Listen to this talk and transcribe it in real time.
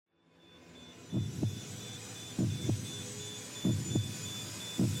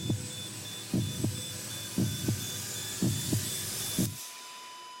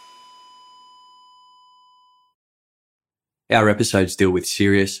Our episodes deal with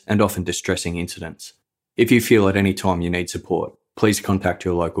serious and often distressing incidents. If you feel at any time you need support, please contact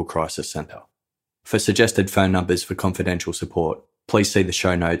your local crisis centre. For suggested phone numbers for confidential support, please see the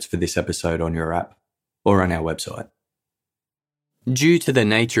show notes for this episode on your app or on our website. Due to the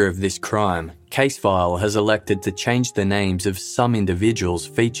nature of this crime, Casefile has elected to change the names of some individuals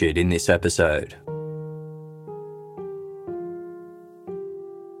featured in this episode.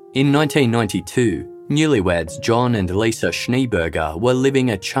 In 1992, newlyweds John and Lisa Schneeberger were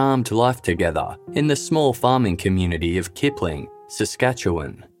living a charmed life together in the small farming community of Kipling,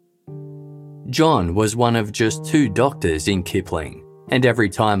 Saskatchewan. John was one of just 2 doctors in Kipling, and every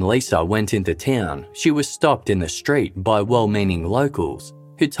time Lisa went into town, she was stopped in the street by well-meaning locals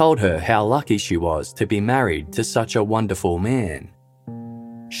who told her how lucky she was to be married to such a wonderful man.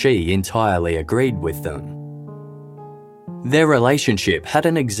 She entirely agreed with them. Their relationship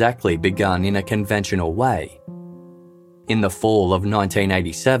hadn't exactly begun in a conventional way. In the fall of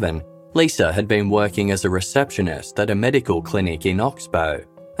 1987, Lisa had been working as a receptionist at a medical clinic in Oxbow,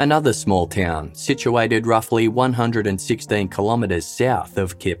 another small town situated roughly 116 kilometres south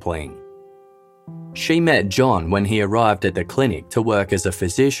of Kipling. She met John when he arrived at the clinic to work as a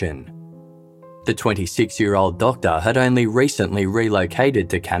physician. The 26-year-old doctor had only recently relocated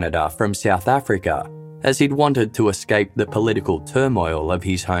to Canada from South Africa, as he'd wanted to escape the political turmoil of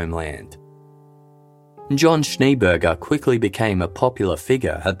his homeland. John Schneeberger quickly became a popular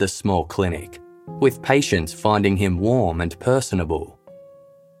figure at the small clinic, with patients finding him warm and personable.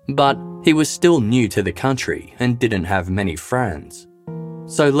 But he was still new to the country and didn't have many friends,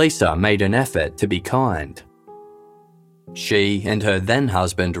 so Lisa made an effort to be kind. She and her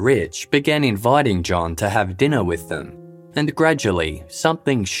then-husband Rich began inviting John to have dinner with them, and gradually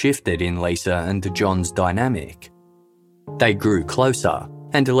something shifted in Lisa and John's dynamic. They grew closer,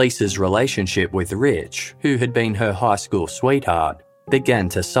 and Lisa's relationship with Rich, who had been her high school sweetheart, began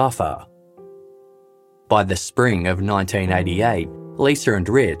to suffer. By the spring of 1988, Lisa and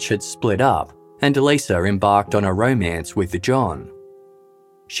Rich had split up, and Lisa embarked on a romance with John.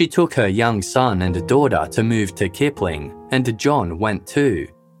 She took her young son and daughter to move to Kipling, and John went too,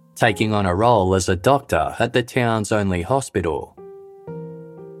 taking on a role as a doctor at the town's only hospital.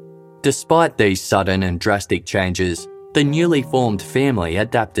 Despite these sudden and drastic changes, the newly formed family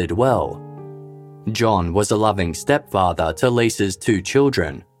adapted well. John was a loving stepfather to Lisa's 2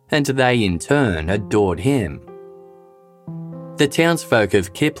 children, and they in turn adored him. The townsfolk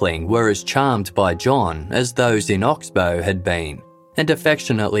of Kipling were as charmed by John as those in Oxbow had been, and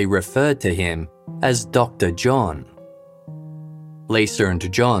affectionately referred to him as Dr. John. Lisa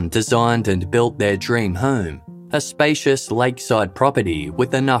and John designed and built their dream home, a spacious lakeside property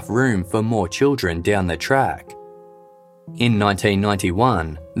with enough room for more children down the track. In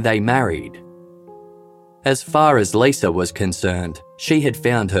 1991, they married. As far as Lisa was concerned, she had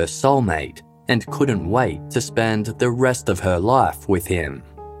found her soulmate and couldn't wait to spend the rest of her life with him.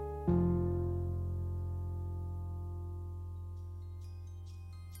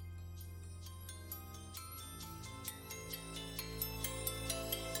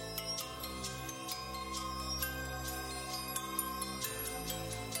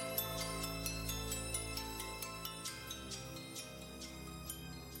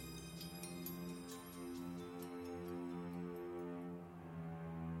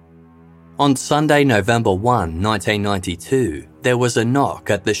 On Sunday, November 1, 1992, there was a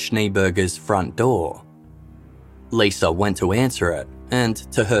knock at the Schneebergers' front door. Lisa went to answer it and,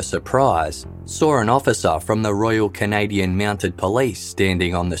 to her surprise, saw an officer from the Royal Canadian Mounted Police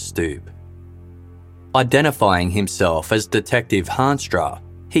standing on the stoop. Identifying himself as Detective Hanstra,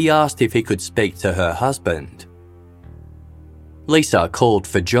 he asked if he could speak to her husband. Lisa called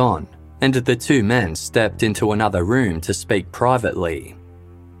for John, and the 2 men stepped into another room to speak privately.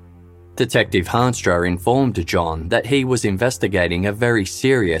 Detective Hanstra informed John that he was investigating a very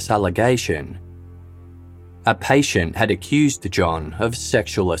serious allegation. A patient had accused John of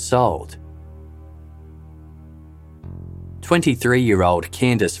sexual assault. 23-year-old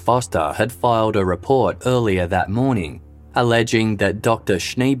Candace Foster had filed a report earlier that morning, alleging that Dr.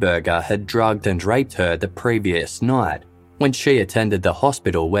 Schneeberger had drugged and raped her the previous night when she attended the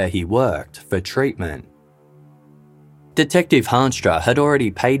hospital where he worked for treatment. Detective Hanstra had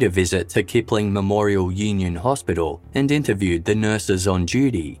already paid a visit to Kipling Memorial Union Hospital and interviewed the nurses on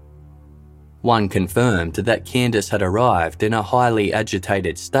duty. One confirmed that Candace had arrived in a highly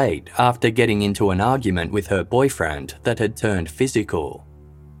agitated state after getting into an argument with her boyfriend that had turned physical.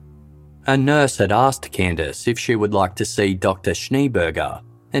 A nurse had asked Candace if she would like to see Dr. Schneeberger,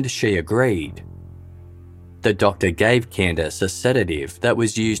 and she agreed. The doctor gave Candace a sedative that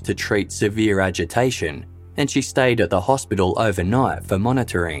was used to treat severe agitation and she stayed at the hospital overnight for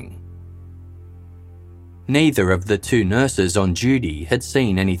monitoring. Neither of the two nurses on duty had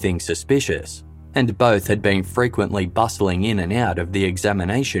seen anything suspicious, and both had been frequently bustling in and out of the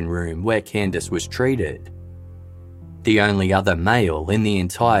examination room where Candace was treated. The only other male in the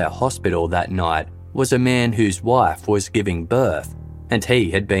entire hospital that night was a man whose wife was giving birth, and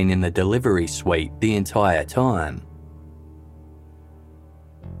he had been in the delivery suite the entire time.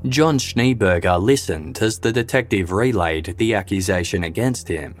 John Schneeberger listened as the detective relayed the accusation against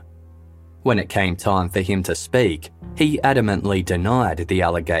him. When it came time for him to speak, he adamantly denied the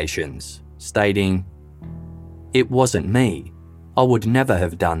allegations, stating, "It wasn't me. I would never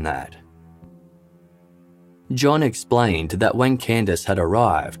have done that." John explained that when Candace had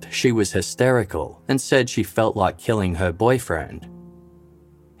arrived, she was hysterical and said she felt like killing her boyfriend.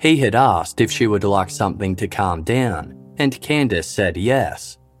 He had asked if she would like something to calm down, and Candace said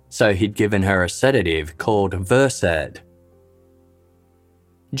yes, so he'd given her a sedative called Versed.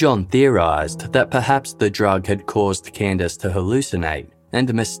 John theorised that perhaps the drug had caused Candace to hallucinate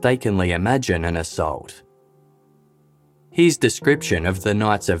and mistakenly imagine an assault. His description of the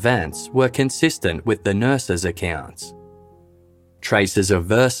night's events were consistent with the nurse's accounts. Traces of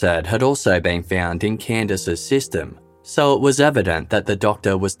Versed had also been found in Candace's system, so it was evident that the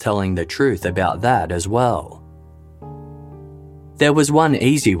doctor was telling the truth about that as well. There was one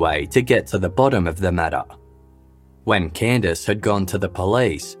easy way to get to the bottom of the matter. When Candace had gone to the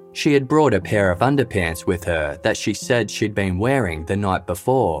police, she had brought a pair of underpants with her that she said she'd been wearing the night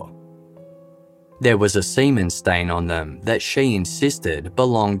before. There was a semen stain on them that she insisted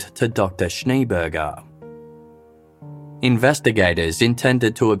belonged to Dr. Schneeberger. Investigators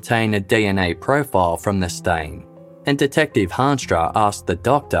intended to obtain a DNA profile from the stain, and Detective Hanstra asked the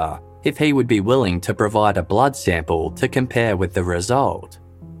doctor if he would be willing to provide a blood sample to compare with the result.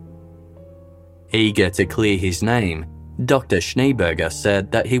 Eager to clear his name, Dr. Schneeberger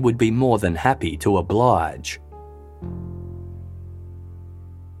said that he would be more than happy to oblige.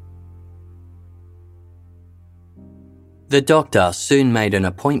 The doctor soon made an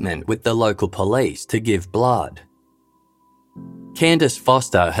appointment with the local police to give blood. Candace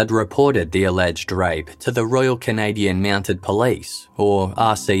Foster had reported the alleged rape to the Royal Canadian Mounted Police, or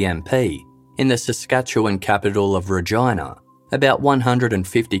RCMP, in the Saskatchewan capital of Regina, about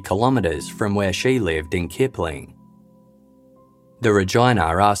 150 kilometres from where she lived in Kipling. The Regina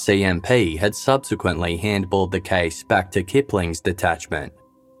RCMP had subsequently handballed the case back to Kipling's detachment.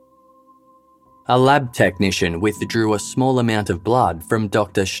 A lab technician withdrew a small amount of blood from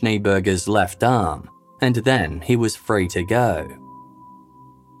Dr. Schneeberger's left arm, and then he was free to go.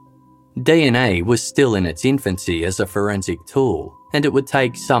 DNA was still in its infancy as a forensic tool, and it would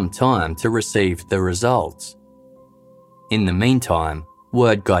take some time to receive the results. In the meantime,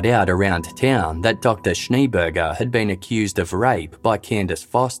 word got out around town that Dr. Schneeberger had been accused of rape by Candace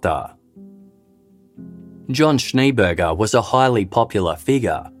Foster. John Schneeberger was a highly popular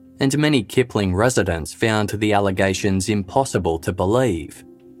figure, and many Kipling residents found the allegations impossible to believe.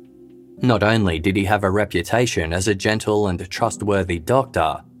 Not only did he have a reputation as a gentle and trustworthy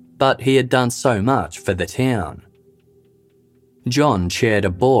doctor, but he had done so much for the town. John chaired a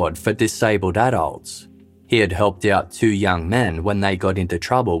board for disabled adults. He had helped out 2 young men when they got into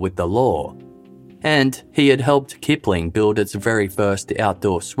trouble with the law, and he had helped Kipling build its very first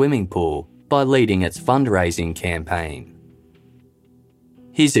outdoor swimming pool by leading its fundraising campaign.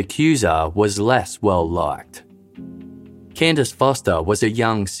 His accuser was less well-liked. Candace Foster was a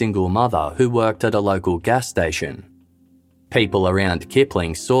young single mother who worked at a local gas station. People around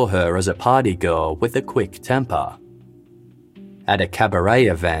Kipling saw her as a party girl with a quick temper. At a cabaret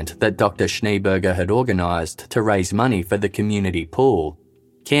event that Dr. Schneeberger had organised to raise money for the community pool,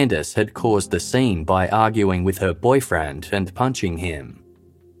 Candace had caused a scene by arguing with her boyfriend and punching him.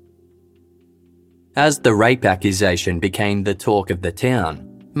 As the rape accusation became the talk of the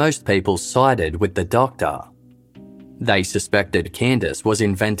town, most people sided with the doctor. They suspected Candace was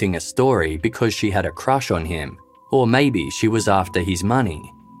inventing a story because she had a crush on him, or maybe she was after his money.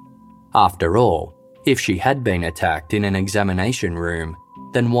 After all, if she had been attacked in an examination room,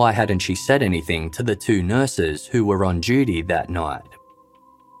 then why hadn't she said anything to the 2 nurses who were on duty that night?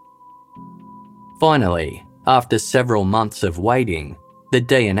 Finally, after several months of waiting, the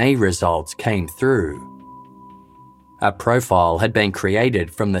DNA results came through. A profile had been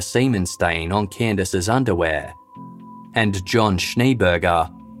created from the semen stain on Candace's underwear, and John Schneeberger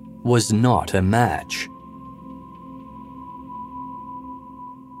was not a match.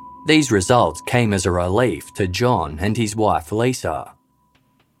 These results came as a relief to John and his wife Lisa.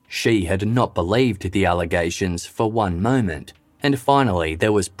 She had not believed the allegations for one moment, and finally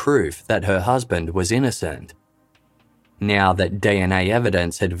there was proof that her husband was innocent. Now that DNA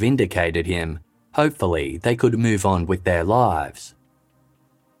evidence had vindicated him, hopefully they could move on with their lives.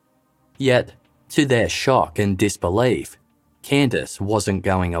 Yet, to their shock and disbelief, Candace wasn't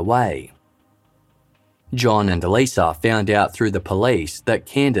going away. John and Lisa found out through the police that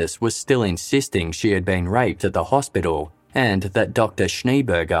Candace was still insisting she had been raped at the hospital and that Dr.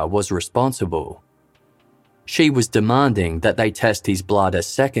 Schneeberger was responsible. She was demanding that they test his blood a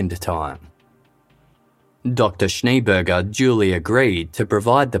second time. Dr. Schneeberger duly agreed to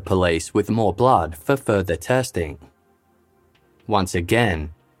provide the police with more blood for further testing. Once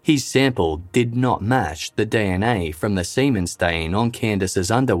again, his sample did not match the DNA from the semen stain on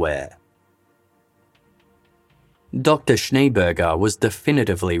Candace's underwear. Dr. Schneeberger was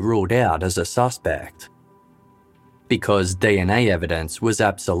definitively ruled out as a suspect. Because DNA evidence was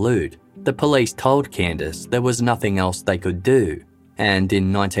absolute, the police told Candace there was nothing else they could do, and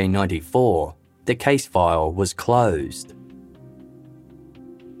in 1994, the case file was closed.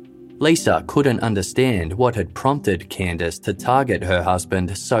 Lisa couldn't understand what had prompted Candace to target her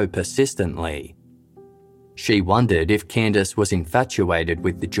husband so persistently. She wondered if Candace was infatuated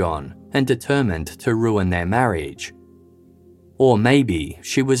with John and determined to ruin their marriage. Or maybe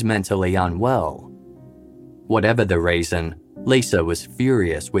she was mentally unwell. Whatever the reason, Lisa was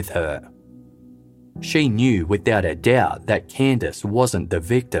furious with her. She knew without a doubt that Candace wasn't the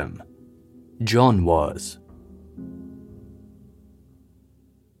victim. John was.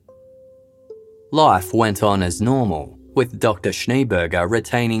 Life went on as normal, with Dr. Schneeberger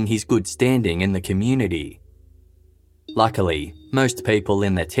retaining his good standing in the community. Luckily, most people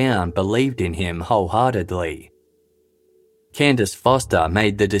in the town believed in him wholeheartedly. Candace Foster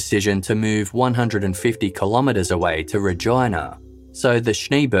made the decision to move 150 kilometres away to Regina, so the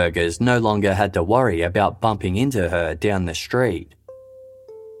Schneebergers no longer had to worry about bumping into her down the street.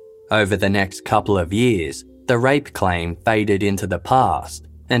 Over the next couple of years, the rape claim faded into the past,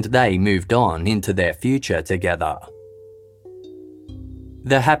 and they moved on into their future together.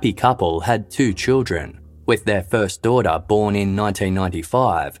 The happy couple had 2 children, with their first daughter born in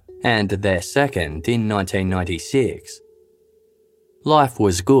 1995 and their second in 1996. Life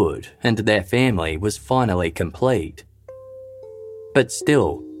was good and their family was finally complete. But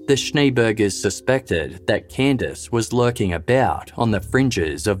still, the Schneebergers suspected that Candace was lurking about on the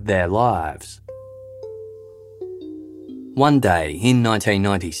fringes of their lives. One day in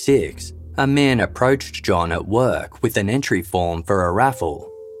 1996, a man approached John at work with an entry form for a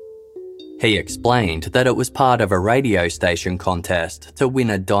raffle. He explained that it was part of a radio station contest to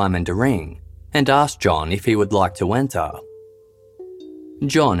win a diamond ring and asked John if he would like to enter.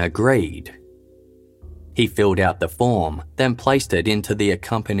 John agreed. He filled out the form, then placed it into the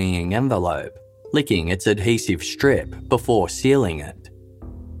accompanying envelope, licking its adhesive strip before sealing it.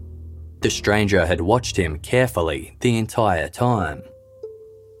 The stranger had watched him carefully the entire time.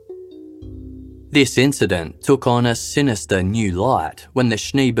 This incident took on a sinister new light when the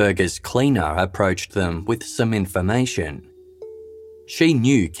Schneebergers' cleaner approached them with some information. She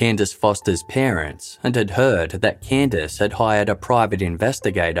knew Candace Foster's parents and had heard that Candace had hired a private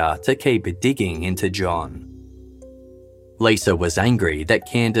investigator to keep digging into John. Lisa was angry that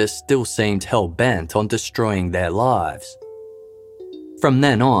Candace still seemed hell-bent on destroying their lives. From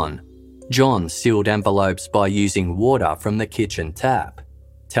then on, John sealed envelopes by using water from the kitchen tap,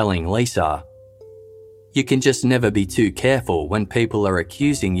 telling Lisa, "You can just never be too careful when people are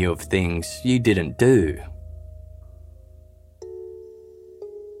accusing you of things you didn't do."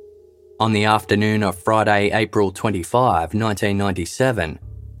 On the afternoon of Friday, April 25, 1997,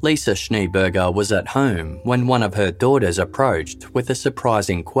 Lisa Schneeberger was at home when one of her daughters approached with a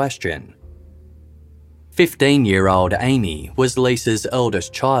surprising question. 15-year-old Amy was Lisa's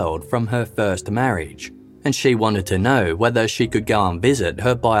eldest child from her first marriage, and she wanted to know whether she could go and visit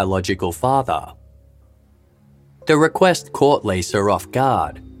her biological father. The request caught Lisa off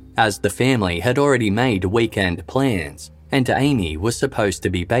guard, as the family had already made weekend plans and Amy was supposed to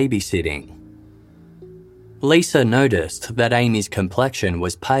be babysitting. Lisa noticed that Amy's complexion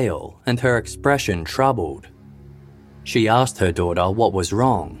was pale and her expression troubled. She asked her daughter what was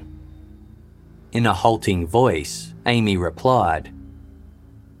wrong. In a halting voice, Amy replied,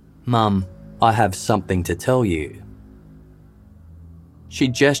 "Mum, I have something to tell you." She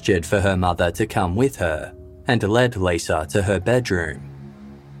gestured for her mother to come with her and led Lisa to her bedroom.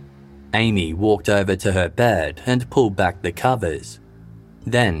 Amy walked over to her bed and pulled back the covers.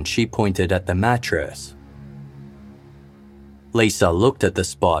 Then she pointed at the mattress. Lisa looked at the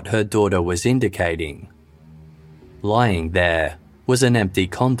spot her daughter was indicating. Lying there was an empty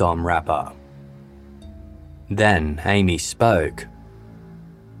condom wrapper. Then Amy spoke.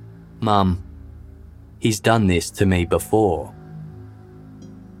 "Mum, he's done this to me before."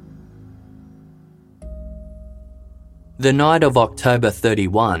 The night of October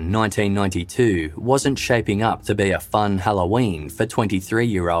 31, 1992 wasn't shaping up to be a fun Halloween for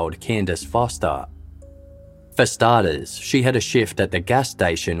 23-year-old Candace Foster. For starters, she had a shift at the gas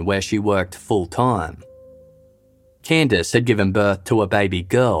station where she worked full-time. Candace had given birth to a baby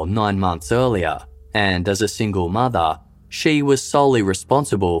girl 9 months earlier, and as a single mother, she was solely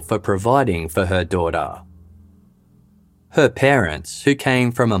responsible for providing for her daughter. Her parents, who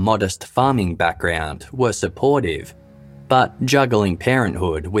came from a modest farming background, were supportive, but juggling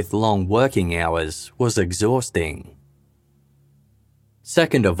parenthood with long working hours was exhausting.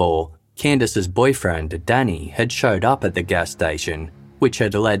 Second of all, Candace's boyfriend, Danny, had showed up at the gas station, which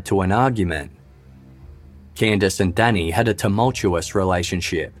had led to an argument. Candace and Danny had a tumultuous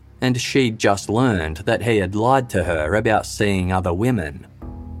relationship, and she'd just learned that he had lied to her about seeing other women.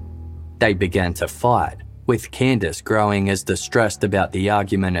 They began to fight, with Candace growing as distressed about the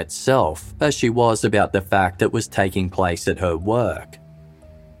argument itself as she was about the fact it was taking place at her work.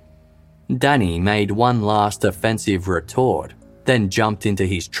 Danny made one last offensive retort, then jumped into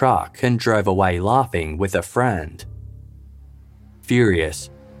his truck and drove away laughing with a friend. Furious,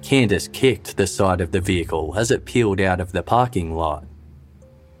 Candace kicked the side of the vehicle as it peeled out of the parking lot.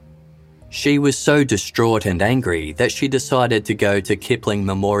 She was so distraught and angry that she decided to go to Kipling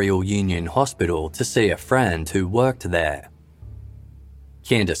Memorial Union Hospital to see a friend who worked there.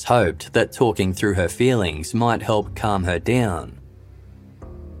 Candace hoped that talking through her feelings might help calm her down.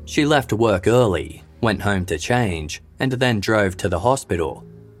 She left work early, went home to change, and then drove to the hospital,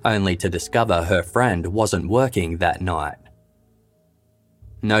 only to discover her friend wasn't working that night.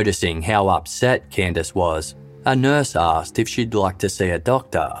 Noticing how upset Candace was, a nurse asked if she'd like to see a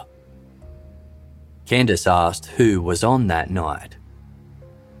doctor. Candace asked who was on that night.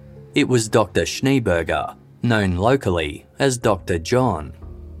 It was Dr. Schneeberger, known locally as Dr. John.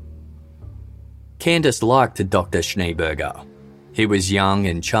 Candace liked Dr. Schneeberger. He was young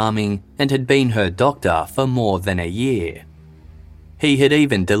and charming and had been her doctor for more than a year. He had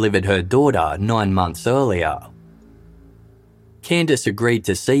even delivered her daughter 9 months earlier. Candace agreed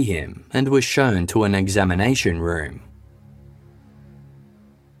to see him and was shown to an examination room.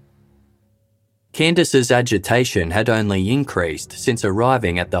 Candace's agitation had only increased since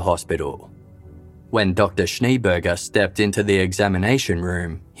arriving at the hospital. When Dr. Schneeberger stepped into the examination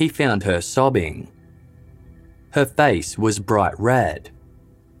room, he found her sobbing. Her face was bright red.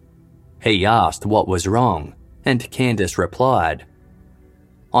 He asked what was wrong, and Candace replied,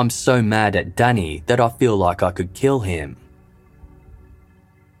 "I'm so mad at Danny that I feel like I could kill him."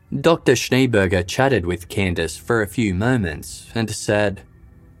 Dr. Schneeberger chatted with Candace for a few moments and said,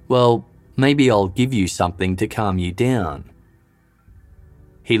 "Well, maybe I'll give you something to calm you down."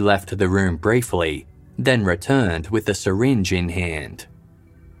 He left the room briefly, then returned with a syringe in hand.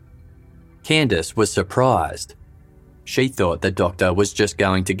 Candace was surprised. She thought the doctor was just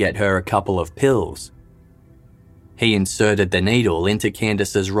going to get her a couple of pills. He inserted the needle into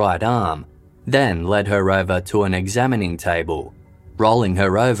Candace's right arm, then led her over to an examining table, rolling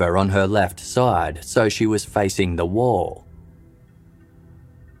her over on her left side so she was facing the wall.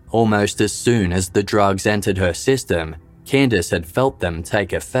 Almost as soon as the drugs entered her system, Candace had felt them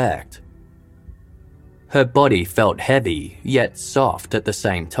take effect. Her body felt heavy, yet soft at the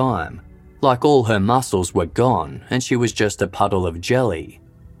same time, like all her muscles were gone and she was just a puddle of jelly.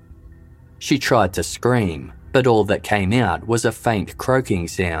 She tried to scream, but all that came out was a faint croaking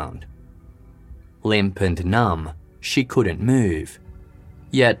sound. Limp and numb, she couldn't move.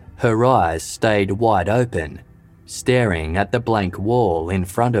 Yet her eyes stayed wide open, staring at the blank wall in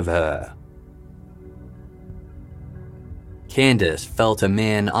front of her. Candace felt a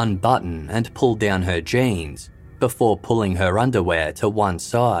man unbutton and pull down her jeans before pulling her underwear to one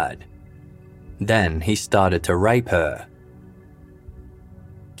side. Then he started to rape her.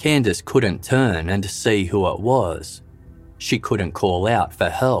 Candace couldn't turn and see who it was. She couldn't call out for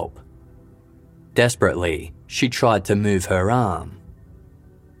help. Desperately, she tried to move her arm.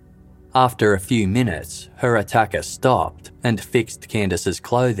 After a few minutes, her attacker stopped and fixed Candace's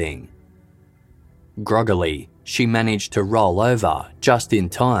clothing. Groggily, she managed to roll over just in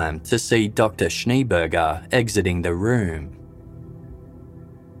time to see Dr. Schneeberger exiting the room.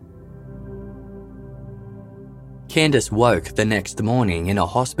 Candace woke the next morning in a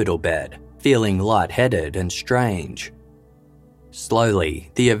hospital bed, feeling lightheaded and strange. Slowly,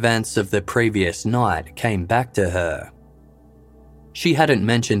 the events of the previous night came back to her. She hadn't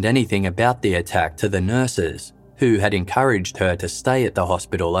mentioned anything about the attack to the nurses, who had encouraged her to stay at the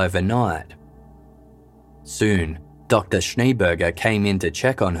hospital overnight. Soon, Dr. Schneeberger came in to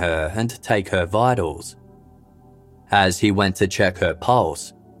check on her and take her vitals. As he went to check her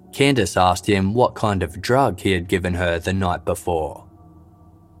pulse, Candace asked him what kind of drug he had given her the night before.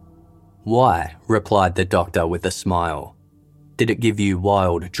 "Why?" replied the doctor with a smile. "Did it give you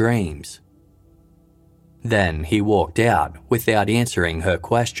wild dreams?" Then he walked out without answering her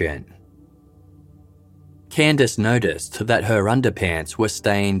question. Candace noticed that her underpants were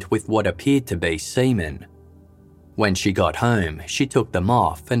stained with what appeared to be semen. When she got home, she took them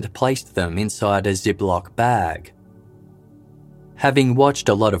off and placed them inside a Ziploc bag. Having watched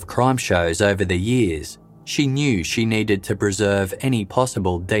a lot of crime shows over the years, she knew she needed to preserve any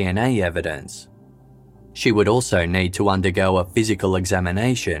possible DNA evidence. She would also need to undergo a physical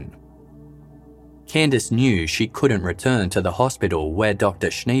examination. Candace knew she couldn't return to the hospital where Dr.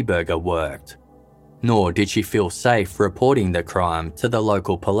 Schneeberger worked, nor did she feel safe reporting the crime to the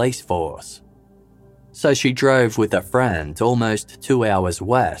local police force. So she drove with a friend almost 2 hours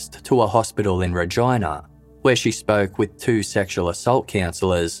west to a hospital in Regina, where she spoke with 2 sexual assault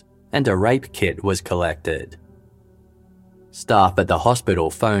counsellors and a rape kit was collected. Staff at the hospital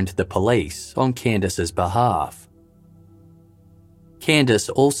phoned the police on Candace's behalf. Candace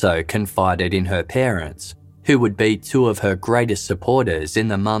also confided in her parents, who would be 2 of her greatest supporters in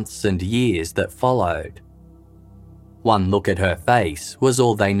the months and years that followed. One look at her face was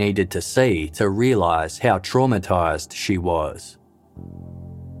all they needed to see to realise how traumatised she was.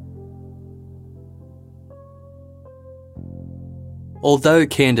 Although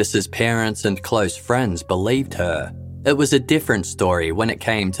Candace's parents and close friends believed her, it was a different story when it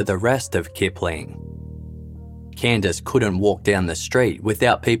came to the rest of Kipling. Candace couldn't walk down the street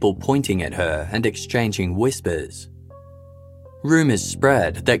without people pointing at her and exchanging whispers. Rumours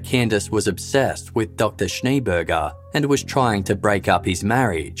spread that Candace was obsessed with Dr. Schneeberger and was trying to break up his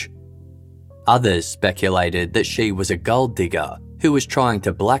marriage. Others speculated that she was a gold digger who was trying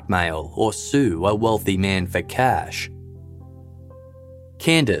to blackmail or sue a wealthy man for cash.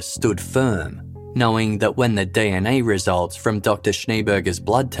 Candace stood firm, knowing that when the DNA results from Dr. Schneeberger's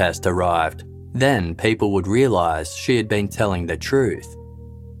blood test arrived, then people would realise she had been telling the truth.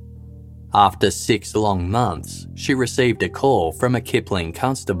 After 6 long months, she received a call from a Kipling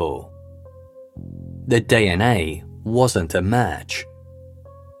constable. The DNA wasn't a match.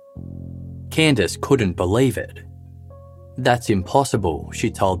 Candace couldn't believe it. "That's impossible,"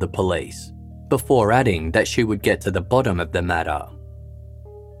 she told the police, before adding that she would get to the bottom of the matter.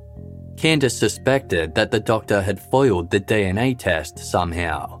 Candace suspected that the doctor had foiled the DNA test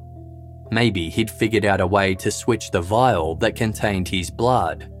somehow. Maybe he'd figured out a way to switch the vial that contained his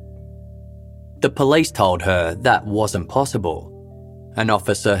blood. The police told her that wasn't possible. An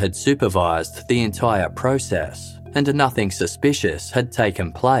officer had supervised the entire process and nothing suspicious had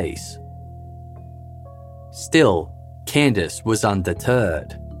taken place. Still, Candace was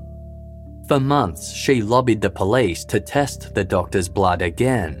undeterred. For months, she lobbied the police to test the doctor's blood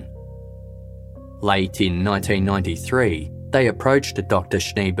again. Late in 1993, they approached Dr.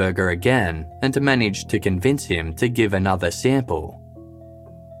 Schneeberger again and managed to convince him to give another sample.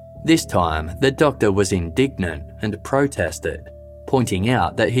 This time, the doctor was indignant and protested, pointing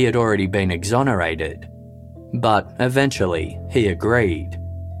out that he had already been exonerated. But eventually, he agreed.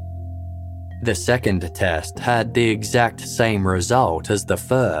 The second test had the exact same result as the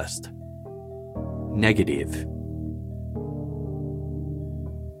first. Negative.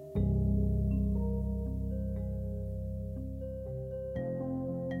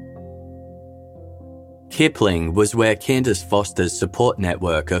 Kipling was where Candace Foster's support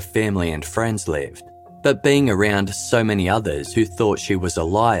network of family and friends lived, but being around so many others who thought she was a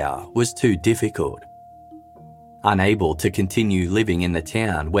liar was too difficult. Unable to continue living in the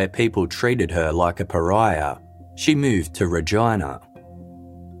town where people treated her like a pariah, she moved to Regina.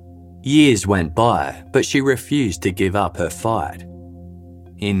 Years went by, but she refused to give up her fight.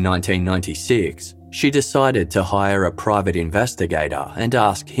 In 1996, she decided to hire a private investigator and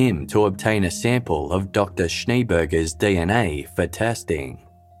ask him to obtain a sample of Dr. Schneeberger's DNA for testing.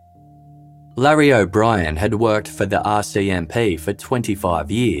 Larry O'Brien had worked for the RCMP for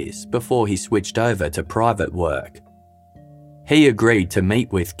 25 years before he switched over to private work. He agreed to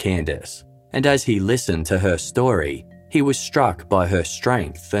meet with Candace, and as he listened to her story, he was struck by her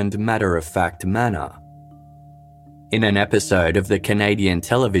strength and matter-of-fact manner. In an episode of the Canadian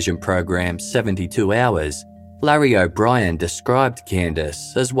television program 72 Hours, Larry O'Brien described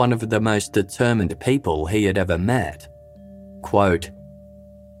Candace as one of the most determined people he had ever met. Quote,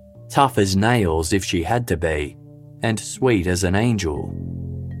 "Tough as nails if she had to be, and sweet as an angel."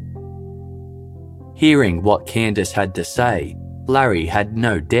 Hearing what Candace had to say, Larry had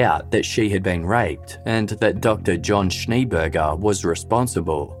no doubt that she had been raped and that Dr. John Schneeberger was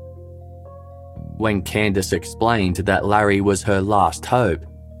responsible. When Candace explained that Larry was her last hope,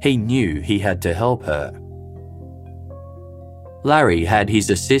 he knew he had to help her. Larry had his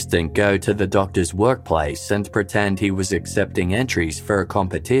assistant go to the doctor's workplace and pretend he was accepting entries for a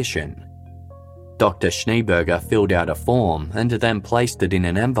competition. Dr. Schneeberger filled out a form and then placed it in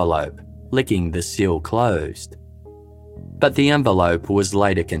an envelope, licking the seal closed. But the envelope was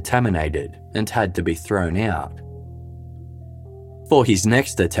later contaminated and had to be thrown out. For his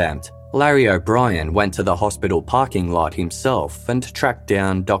next attempt, Larry O'Brien went to the hospital parking lot himself and tracked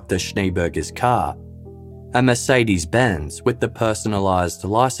down Dr. Schneeberger's car, a Mercedes-Benz with the personalised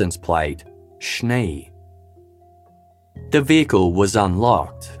license plate, Schnee. The vehicle was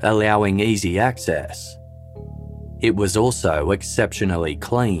unlocked, allowing easy access. It was also exceptionally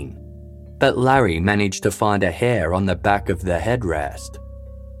clean, but Larry managed to find a hair on the back of the headrest.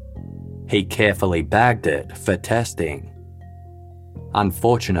 He carefully bagged it for testing.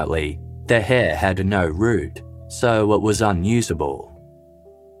 Unfortunately, the hair had no root, so it was unusable.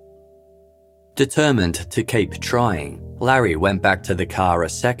 Determined to keep trying, Larry went back to the car a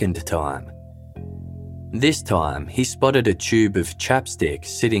second time. This time, he spotted a tube of chapstick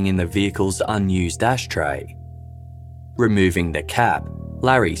sitting in the vehicle's unused ashtray. Removing the cap,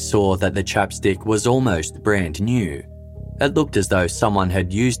 Larry saw that the chapstick was almost brand new. It looked as though someone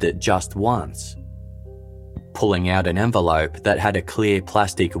had used it just once. Pulling out an envelope that had a clear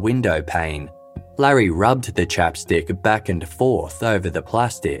plastic window pane, Larry rubbed the chapstick back and forth over the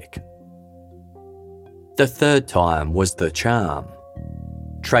plastic. The third time was the charm.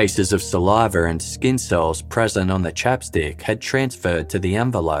 Traces of saliva and skin cells present on the chapstick had transferred to the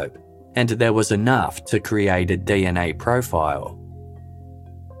envelope, and there was enough to create a DNA profile.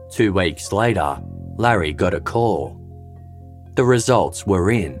 2 weeks later, Larry got a call. The results were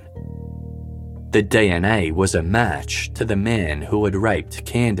in. The DNA was a match to the man who had raped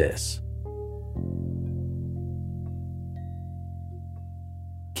Candace.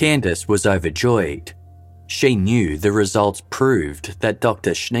 Candace was overjoyed. She knew the results proved that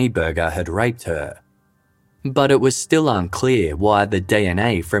Dr. Schneeberger had raped her. But it was still unclear why the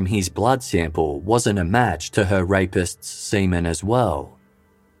DNA from his blood sample wasn't a match to her rapist's semen as well.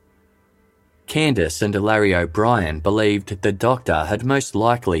 Candace and Larry O'Brien believed the doctor had most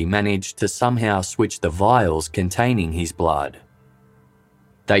likely managed to somehow switch the vials containing his blood.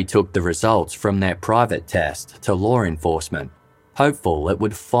 They took the results from their private test to law enforcement, hopeful it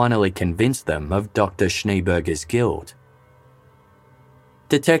would finally convince them of Dr. Schneeberger's guilt.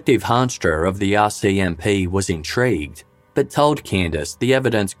 Detective Hanstra of the RCMP was intrigued, but told Candace the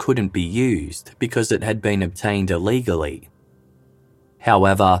evidence couldn't be used because it had been obtained illegally.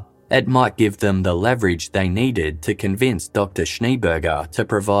 However, it might give them the leverage they needed to convince Dr. Schneeberger to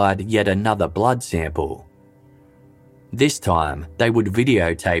provide yet another blood sample. This time, they would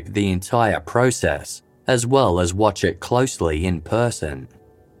videotape the entire process, as well as watch it closely in person.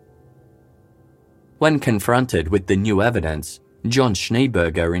 When confronted with the new evidence, John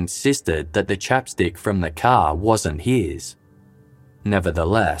Schneeberger insisted that the chapstick from the car wasn't his.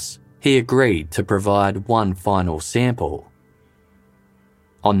 Nevertheless, he agreed to provide one final sample.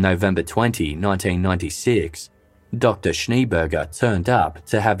 On November 20, 1996, Dr. Schneeberger turned up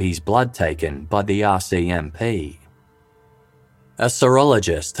to have his blood taken by the RCMP. A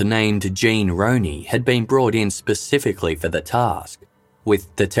serologist named Jean Roney had been brought in specifically for the task,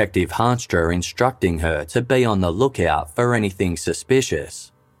 with Detective Hanstra instructing her to be on the lookout for anything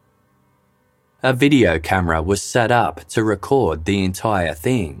suspicious. A video camera was set up to record the entire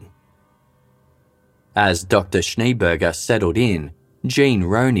thing. As Dr. Schneeberger settled in, Jean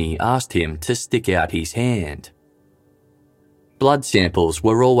Roney asked him to stick out his hand. Blood samples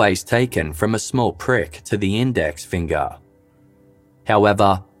were always taken from a small prick to the index finger.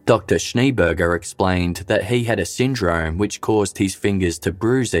 However, Dr. Schneeberger explained that he had a syndrome which caused his fingers to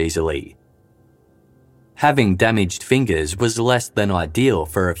bruise easily. Having damaged fingers was less than ideal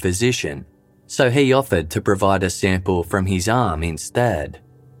for a physician, so he offered to provide a sample from his arm instead.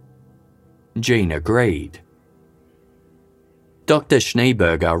 Jean agreed. Dr.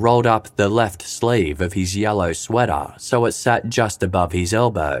 Schneeberger rolled up the left sleeve of his yellow sweater so it sat just above his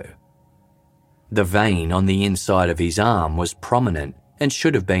elbow. The vein on the inside of his arm was prominent and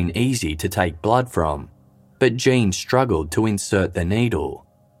should have been easy to take blood from, but Jean struggled to insert the needle.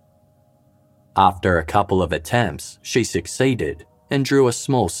 After a couple of attempts, she succeeded and drew a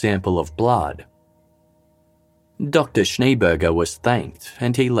small sample of blood. Dr. Schneeberger was thanked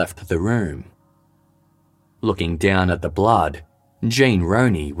and he left the room. Looking down at the blood, Jean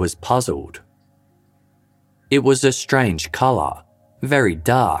Roney was puzzled. It was a strange colour, very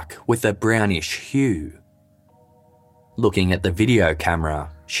dark with a brownish hue. Looking at the video camera,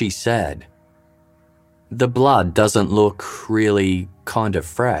 she said, "The blood doesn't look really kind of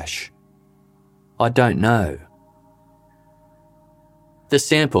fresh. I don't know." The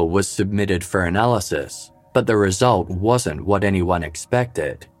sample was submitted for analysis, but the result wasn't what anyone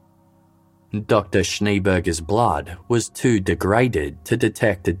expected. Dr. Schneeberger's blood was too degraded to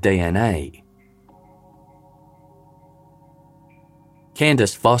detect DNA.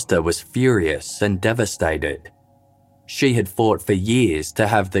 Candace Foster was furious and devastated. She had fought for years to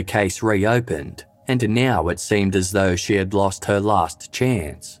have the case reopened, and now it seemed as though she had lost her last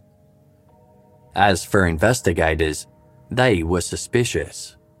chance. As for investigators, they were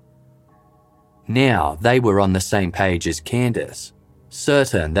suspicious. Now they were on the same page as Candace,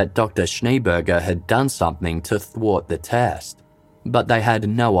 certain that Dr. Schneeberger had done something to thwart the test, but they had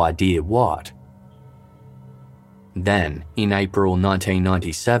no idea what. Then, in April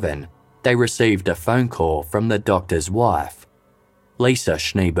 1997, they received a phone call from the doctor's wife, Lisa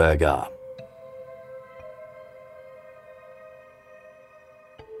Schneeberger.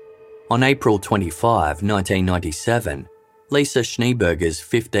 On April 25, 1997, Lisa Schneeberger's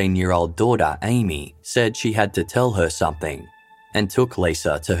 15-year-old daughter Amy said she had to tell her something and took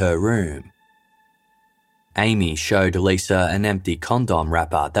Lisa to her room. Amy showed Lisa an empty condom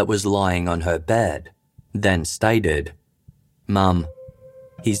wrapper that was lying on her bed, then stated, "Mum,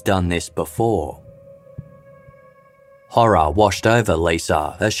 he's done this before." Horror washed over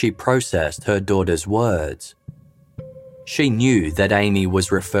Lisa as she processed her daughter's words. She knew that Amy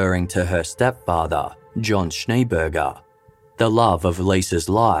was referring to her stepfather, John Schneeberger, the love of Lisa's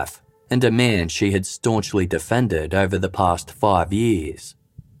life and a man she had staunchly defended over the past 5 years.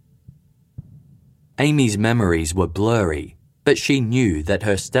 Amy's memories were blurry, but she knew that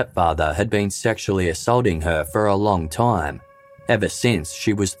her stepfather had been sexually assaulting her for a long time, ever since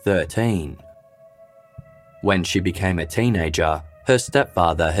she was 13. When she became a teenager, her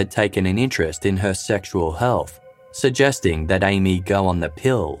stepfather had taken an interest in her sexual health, suggesting that Amy go on the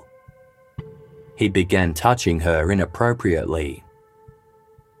pill. He began touching her inappropriately.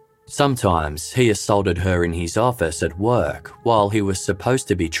 Sometimes he assaulted her in his office at work while he was supposed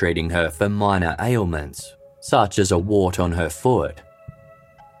to be treating her for minor ailments, such as a wart on her foot.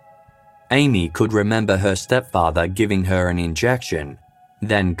 Amy could remember her stepfather giving her an injection,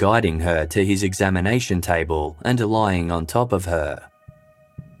 then guiding her to his examination table and lying on top of her.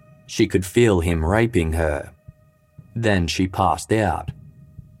 She could feel him raping her. Then she passed out.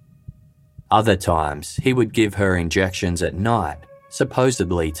 Other times, he would give her injections at night,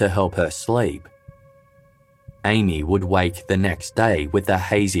 supposedly to help her sleep. Amy would wake the next day with a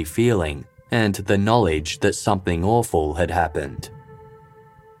hazy feeling and the knowledge that something awful had happened.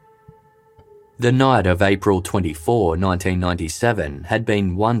 The night of April 24, 1997 had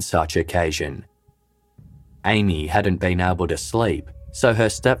been one such occasion. Amy hadn't been able to sleep, so her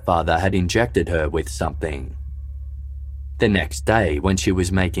stepfather had injected her with something. The next day, when she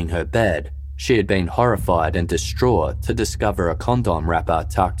was making her bed, she had been horrified and distraught to discover a condom wrapper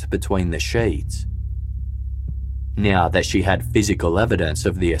tucked between the sheets. Now that she had physical evidence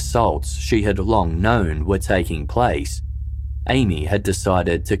of the assaults she had long known were taking place, Amy had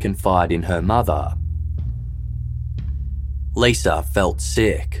decided to confide in her mother. Lisa felt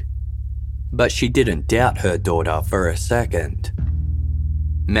sick, but she didn't doubt her daughter for a second.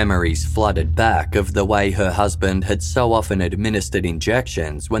 Memories flooded back of the way her husband had so often administered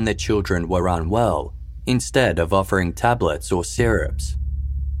injections when the children were unwell, instead of offering tablets or syrups.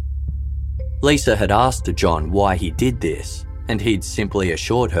 Lisa had asked John why he did this, and he'd simply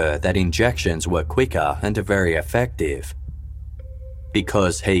assured her that injections were quicker and very effective.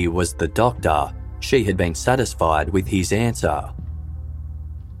 Because he was the doctor, she had been satisfied with his answer.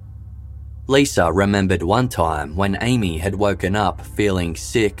 Lisa remembered one time when Amy had woken up feeling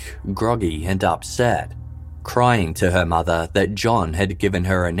sick, groggy and upset, crying to her mother that John had given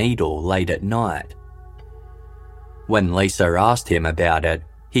her a needle late at night. When Lisa asked him about it,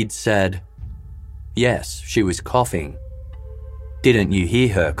 he'd said, "Yes, she was coughing. Didn't you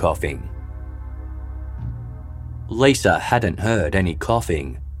hear her coughing?" Lisa hadn't heard any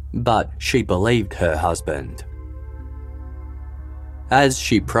coughing, but she believed her husband. As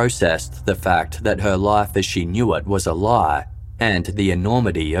she processed the fact that her life as she knew it was a lie and the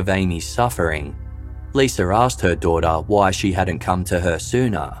enormity of Amy's suffering, Lisa asked her daughter why she hadn't come to her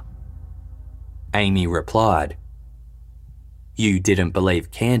sooner. Amy replied, "You didn't believe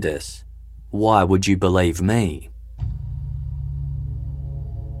Candace. Why would you believe me?"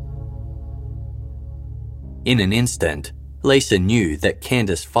 In an instant, Lisa knew that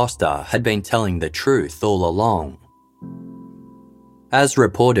Candace Foster had been telling the truth all along. As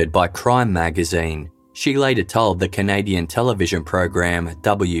reported by Crime Magazine, she later told the Canadian television program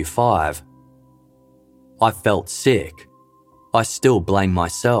W5, "I felt sick. I still blame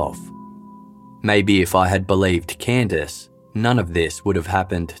myself. Maybe if I had believed Candace, none of this would have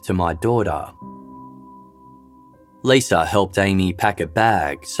happened to my daughter." Lisa helped Amy pack a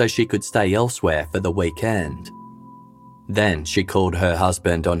bag so she could stay elsewhere for the weekend. Then she called her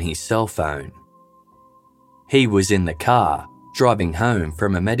husband on his cell phone. He was in the car, driving home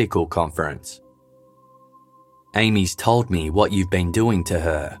from a medical conference. "Amy's told me what you've been doing to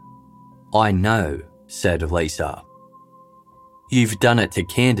her." "I know," said Lisa. "You've done it to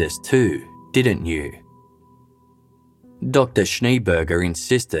Candace too, didn't you?" Dr. Schneeberger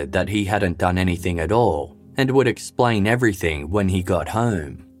insisted that he hadn't done anything at all and would explain everything when he got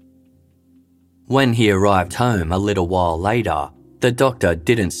home. When he arrived home a little while later, the doctor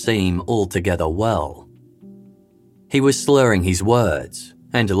didn't seem altogether well. He was slurring his words,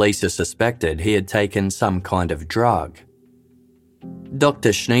 and Lisa suspected he had taken some kind of drug. Dr.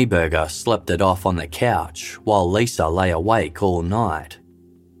 Schneeberger slept it off on the couch while Lisa lay awake all night.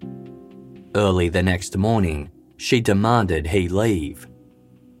 Early the next morning, she demanded he leave.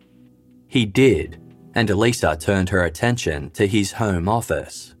 He did, and Lisa turned her attention to his home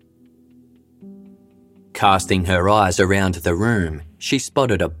office. Casting her eyes around the room, she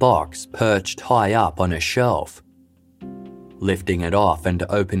spotted a box perched high up on a shelf. Lifting it off and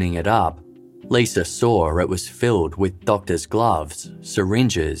opening it up, Lisa saw it was filled with doctor's gloves,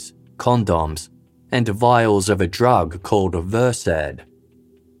 syringes, condoms, and vials of a drug called Versed.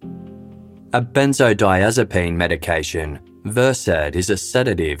 A benzodiazepine medication, Versed is a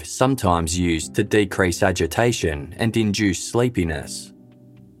sedative sometimes used to decrease agitation and induce sleepiness.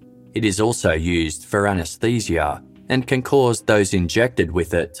 It is also used for anesthesia and can cause those injected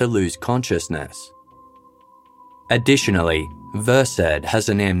with it to lose consciousness. Additionally, Versed has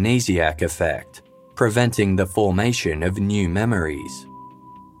an amnesiac effect, preventing the formation of new memories.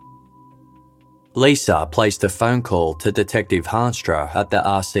 Lisa placed a phone call to Detective Hanstra at the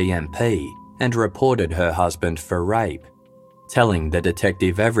RCMP and reported her husband for rape, telling the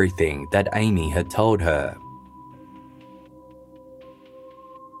detective everything that Amy had told her.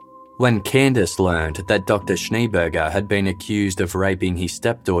 When Candace learned that Dr. Schneeberger had been accused of raping his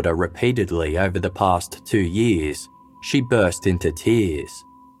stepdaughter repeatedly over the past 2 years, she burst into tears.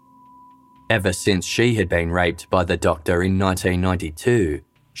 Ever since she had been raped by the doctor in 1992,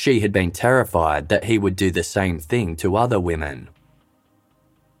 she had been terrified that he would do the same thing to other women.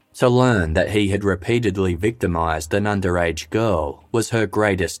 To learn that he had repeatedly victimized an underage girl was her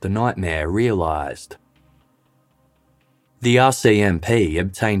greatest nightmare realized. The RCMP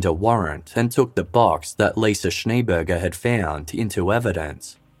obtained a warrant and took the box that Lisa Schneeberger had found into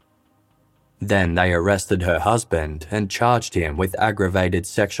evidence. Then they arrested her husband and charged him with aggravated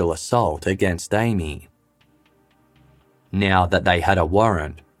sexual assault against Amy. Now that they had a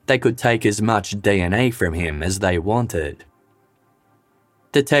warrant, they could take as much DNA from him as they wanted.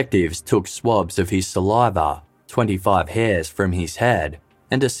 Detectives took swabs of his saliva, 25 hairs from his head,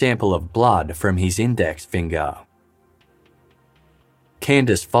 and a sample of blood from his index finger.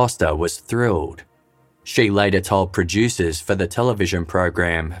 Candace Foster was thrilled. She later told producers for the television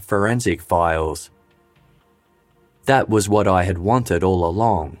program Forensic Files, "That was what I had wanted all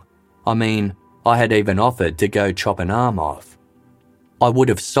along. I mean, I had even offered to go chop an arm off. I would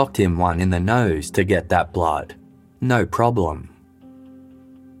have socked him one in the nose to get that blood. No problem."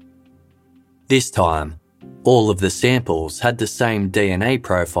 This time, all of the samples had the same DNA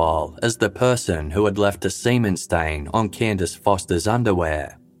profile as the person who had left a semen stain on Candace Foster's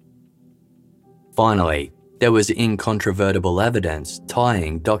underwear. Finally, there was incontrovertible evidence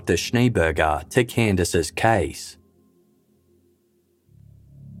tying Dr. Schneeberger to Candace's case.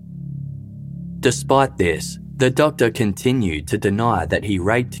 Despite this, the doctor continued to deny that he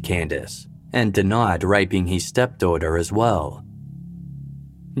raped Candace and denied raping his stepdaughter as well.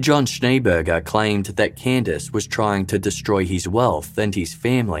 John Schneeberger claimed that Candace was trying to destroy his wealth and his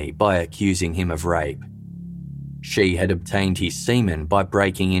family by accusing him of rape. She had obtained his semen by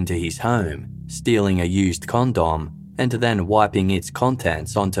breaking into his home, stealing a used condom, and then wiping its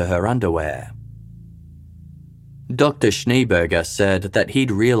contents onto her underwear. Dr. Schneeberger said that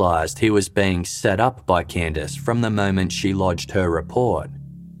he'd realised he was being set up by Candace from the moment she lodged her report.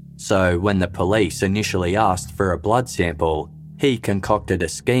 So when the police initially asked for a blood sample, he concocted a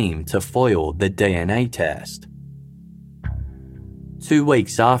scheme to foil the DNA test. 2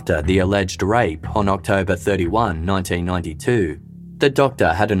 weeks after the alleged rape on October 31, 1992, the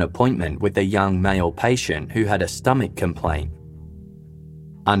doctor had an appointment with a young male patient who had a stomach complaint.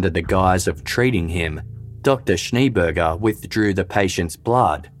 Under the guise of treating him, Dr. Schneeberger withdrew the patient's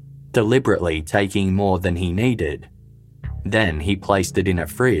blood, deliberately taking more than he needed. Then he placed it in a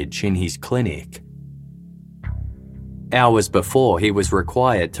fridge in his clinic. Hours before he was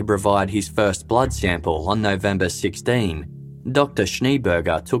required to provide his first blood sample on November 16, Dr.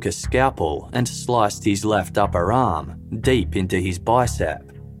 Schneeberger took a scalpel and sliced his left upper arm deep into his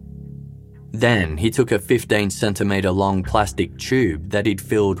bicep. Then he took a 15-centimetre long plastic tube that he'd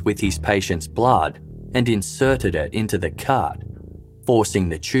filled with his patient's blood and inserted it into the cut, forcing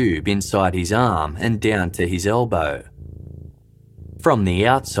the tube inside his arm and down to his elbow. From the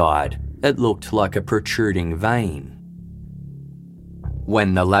outside, it looked like a protruding vein.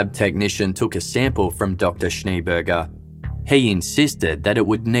 When the lab technician took a sample from Dr. Schneeberger, he insisted that it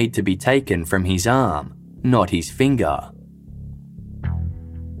would need to be taken from his arm, not his finger.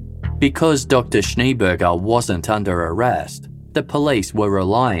 Because Dr. Schneeberger wasn't under arrest, the police were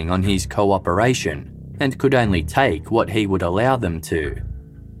relying on his cooperation and could only take what he would allow them to.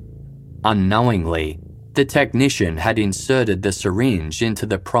 Unknowingly, the technician had inserted the syringe into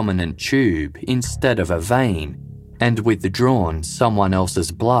the prominent tube instead of a vein and withdrawn someone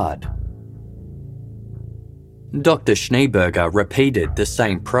else's blood. Dr. Schneeberger repeated the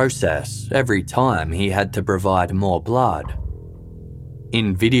same process every time he had to provide more blood.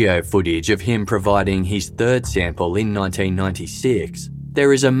 In video footage of him providing his third sample in 1996,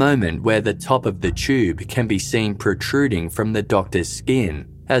 there is a moment where the top of the tube can be seen protruding from the doctor's skin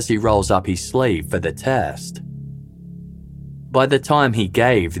as he rolls up his sleeve for the test. By the time he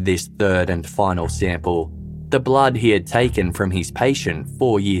gave this third and final sample, the blood he had taken from his patient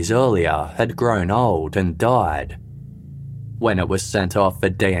 4 years earlier had grown old and died. When it was sent off for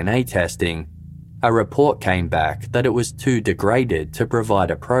DNA testing, a report came back that it was too degraded to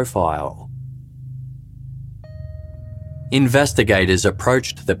provide a profile. Investigators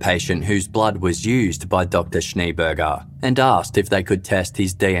approached the patient whose blood was used by Dr. Schneeberger and asked if they could test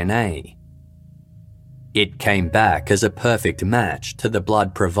his DNA. It came back as a perfect match to the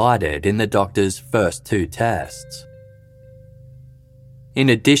blood provided in the doctor's first 2 tests. In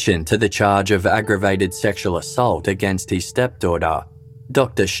addition to the charge of aggravated sexual assault against his stepdaughter,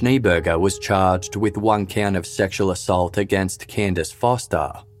 Dr. Schneeberger was charged with 1 count of sexual assault against Candace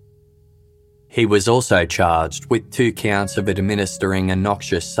Foster. He was also charged with 2 counts of administering a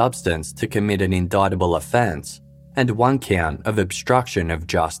noxious substance to commit an indictable offence and 1 count of obstruction of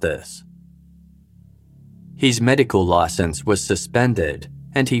justice. His medical licence was suspended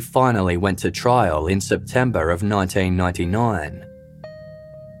and he finally went to trial in September of 1999.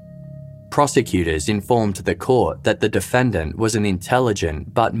 Prosecutors informed the court that the defendant was an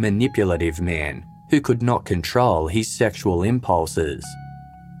intelligent but manipulative man who could not control his sexual impulses.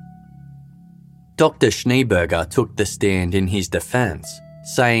 Dr. Schneeberger took the stand in his defence,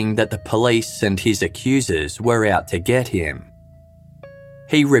 saying that the police and his accusers were out to get him.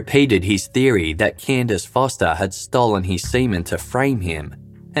 He repeated his theory that Candace Foster had stolen his semen to frame him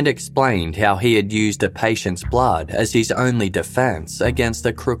and explained how he had used a patient's blood as his only defence against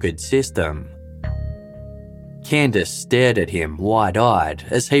a crooked system. Candace stared at him wide-eyed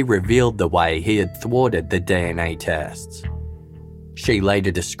as he revealed the way he had thwarted the DNA tests. She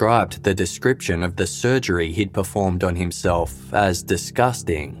later described the description of the surgery he'd performed on himself as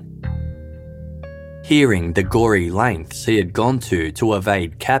disgusting. Hearing the gory lengths he had gone to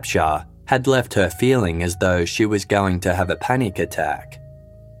evade capture had left her feeling as though she was going to have a panic attack.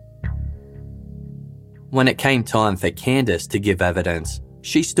 When it came time for Candace to give evidence,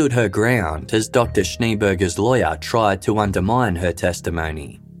 she stood her ground as Dr. Schneeberger's lawyer tried to undermine her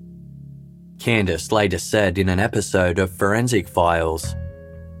testimony. Candace later said in an episode of Forensic Files,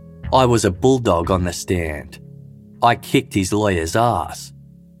 "I was a bulldog on the stand. I kicked his lawyer's ass.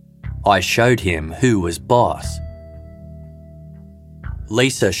 I showed him who was boss."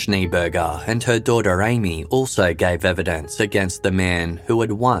 Lisa Schneeberger and her daughter Amy also gave evidence against the man who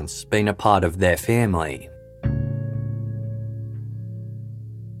had once been a part of their family.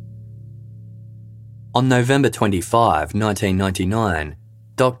 On November 25, 1999,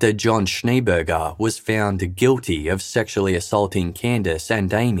 Dr. John Schneeberger was found guilty of sexually assaulting Candace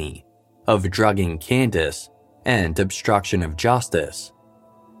and Amy, of drugging Candace, and obstruction of justice.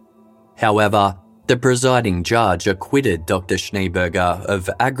 However, the presiding judge acquitted Dr. Schneeberger of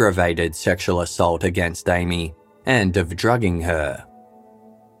aggravated sexual assault against Amy and of drugging her.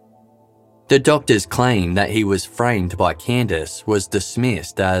 The doctor's claim that he was framed by Candace was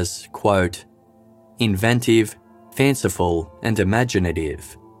dismissed as, quote, inventive, fanciful, and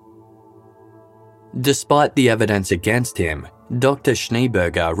imaginative. Despite the evidence against him, Dr.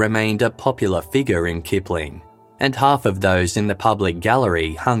 Schneeberger remained a popular figure in Kipling, and half of those in the public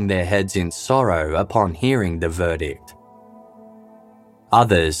gallery hung their heads in sorrow upon hearing the verdict.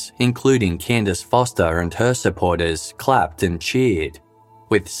 Others, including Candace Foster and her supporters, clapped and cheered,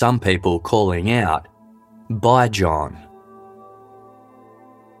 with some people calling out, "Bye, John."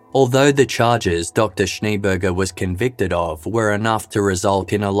 Although the charges Dr. Schneeberger was convicted of were enough to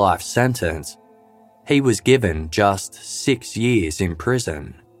result in a life sentence, he was given just 6 years in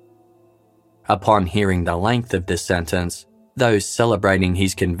prison. Upon hearing the length of the sentence, those celebrating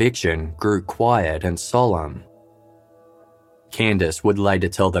his conviction grew quiet and solemn. Candace would later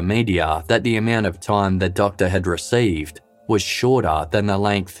tell the media that the amount of time the doctor had received was shorter than the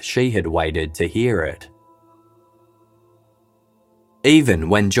length she had waited to hear it. Even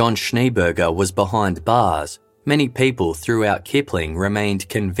when John Schneeberger was behind bars, many people throughout Kipling remained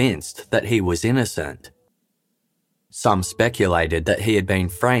convinced that he was innocent. Some speculated that he had been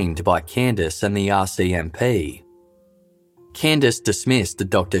framed by Candace and the RCMP. Candace dismissed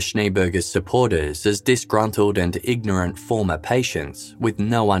Dr. Schneeberger's supporters as disgruntled and ignorant former patients with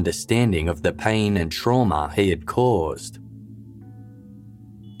no understanding of the pain and trauma he had caused.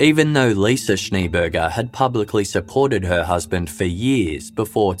 Even though Lisa Schneeberger had publicly supported her husband for years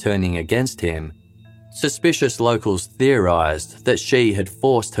before turning against him, suspicious locals theorised that she had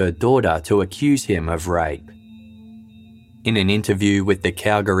forced her daughter to accuse him of rape. In an interview with the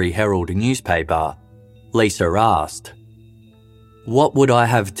Calgary Herald newspaper, Lisa asked, "What would I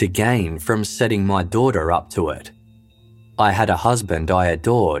have to gain from setting my daughter up to it? I had a husband I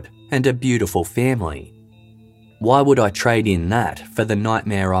adored and a beautiful family. Why would I trade in that for the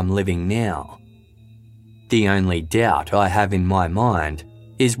nightmare I'm living now? The only doubt I have in my mind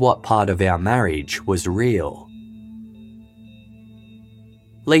is what part of our marriage was real."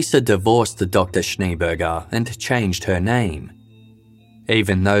 Lisa divorced Dr. Schneeberger and changed her name.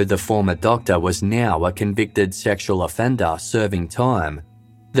 Even though the former doctor was now a convicted sexual offender serving time,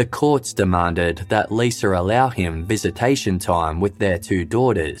 the courts demanded that Lisa allow him visitation time with their 2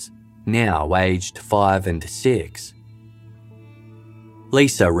 daughters, now aged 5 and 6.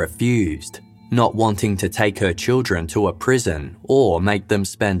 Lisa refused, not wanting to take her children to a prison or make them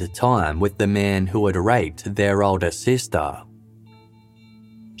spend time with the man who had raped their older sister.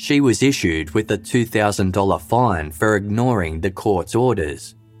 She was issued with a $2,000 fine for ignoring the court's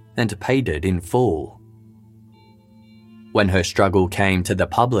orders and paid it in full. When her struggle came to the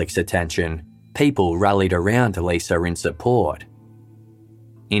public's attention, people rallied around Lisa in support.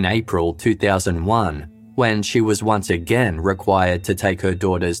 In April 2001, when she was once again required to take her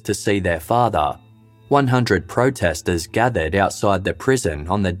daughters to see their father, 100 protesters gathered outside the prison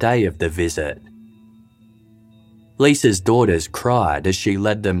on the day of the visit. Lisa's daughters cried as she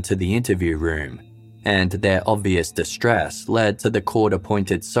led them to the interview room, and their obvious distress led to the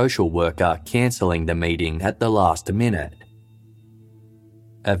court-appointed social worker cancelling the meeting at the last minute.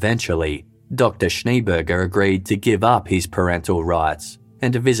 Eventually, Dr. Schneeberger agreed to give up his parental rights,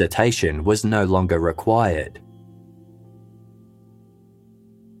 and a visitation was no longer required.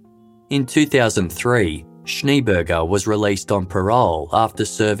 In 2003, Schneeberger was released on parole after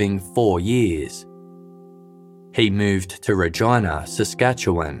serving 4 years. He moved to Regina,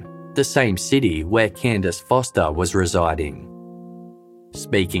 Saskatchewan, the same city where Candace Foster was residing.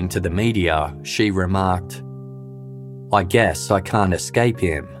 Speaking to the media, she remarked, "I guess I can't escape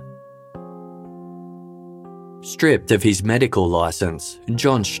him." Stripped of his medical license,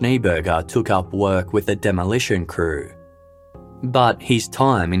 John Schneeberger took up work with a demolition crew. But his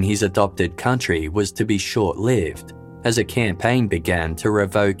time in his adopted country was to be short-lived, as a campaign began to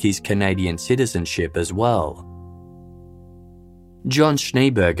revoke his Canadian citizenship as well. John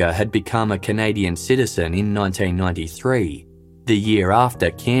Schneeberger had become a Canadian citizen in 1993, the year after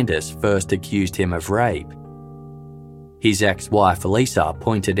Candace first accused him of rape. His ex-wife Lisa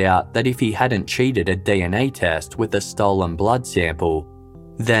pointed out that if he hadn't cheated a DNA test with a stolen blood sample,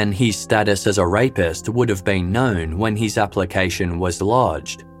 then his status as a rapist would have been known when his application was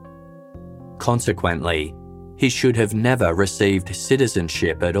lodged. Consequently, he should have never received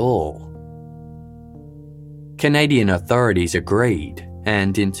citizenship at all. Canadian authorities agreed,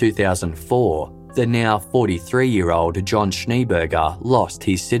 and in 2004, the now 43-year-old John Schneeberger lost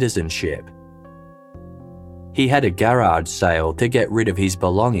his citizenship. He had a garage sale to get rid of his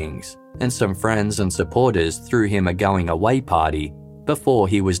belongings, and some friends and supporters threw him a going-away party before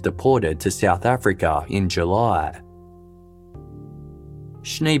he was deported to South Africa in July.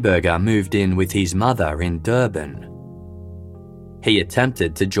 Schneeberger moved in with his mother in Durban. He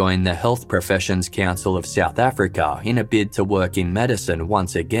attempted to join the Health Professions Council of South Africa in a bid to work in medicine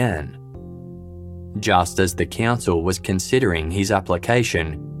once again. Just as the council was considering his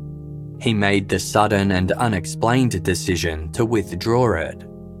application, he made the sudden and unexplained decision to withdraw it.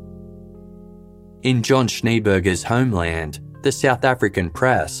 In John Schneeberger's homeland, the South African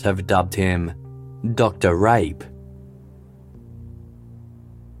press have dubbed him Dr. Rape.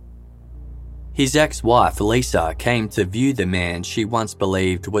 His ex-wife Lisa came to view the man she once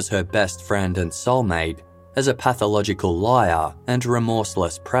believed was her best friend and soulmate as a pathological liar and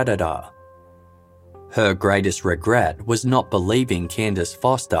remorseless predator. Her greatest regret was not believing Candace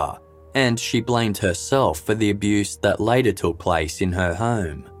Foster, and she blamed herself for the abuse that later took place in her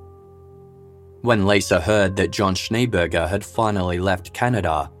home. When Lisa heard that John Schneeberger had finally left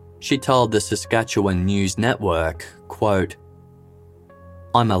Canada, she told the Saskatchewan News Network, quote,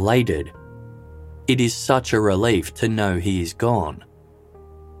 "I'm elated. It is such a relief to know he is gone.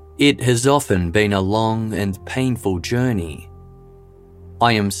 It has often been a long and painful journey.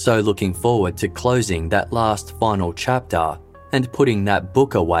 I am so looking forward to closing that last final chapter and putting that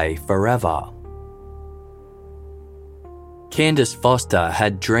book away forever." Candace Foster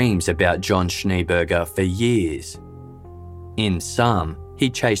had dreams about John Schneeberger for years. In some, he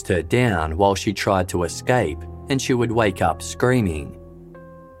chased her down while she tried to escape and she would wake up screaming.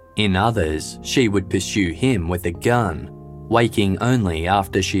 In others, she would pursue him with a gun, waking only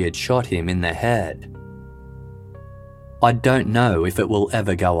after she had shot him in the head. "I don't know if it will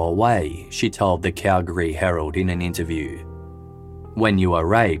ever go away," she told the Calgary Herald in an interview. "When you are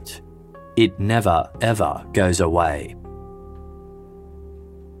raped, it never ever goes away."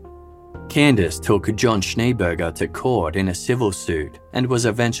 Candace took John Schneeberger to court in a civil suit and was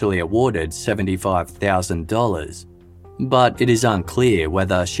eventually awarded $75,000, but it is unclear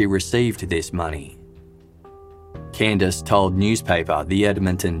whether she received this money. Candace told newspaper The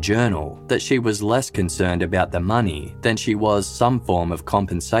Edmonton Journal that she was less concerned about the money than she was some form of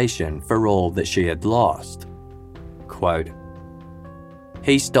compensation for all that she had lost. Quote,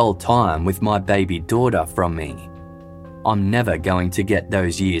 "He stole time with my baby daughter from me. I'm never going to get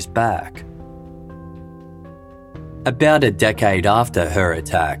those years back." About a decade after her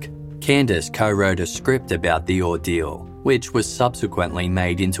attack, Candace co-wrote a script about the ordeal, which was subsequently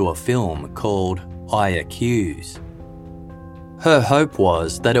made into a film called I Accuse. Her hope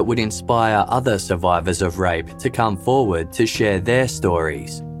was that it would inspire other survivors of rape to come forward to share their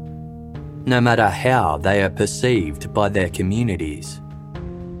stories, no matter how they are perceived by their communities.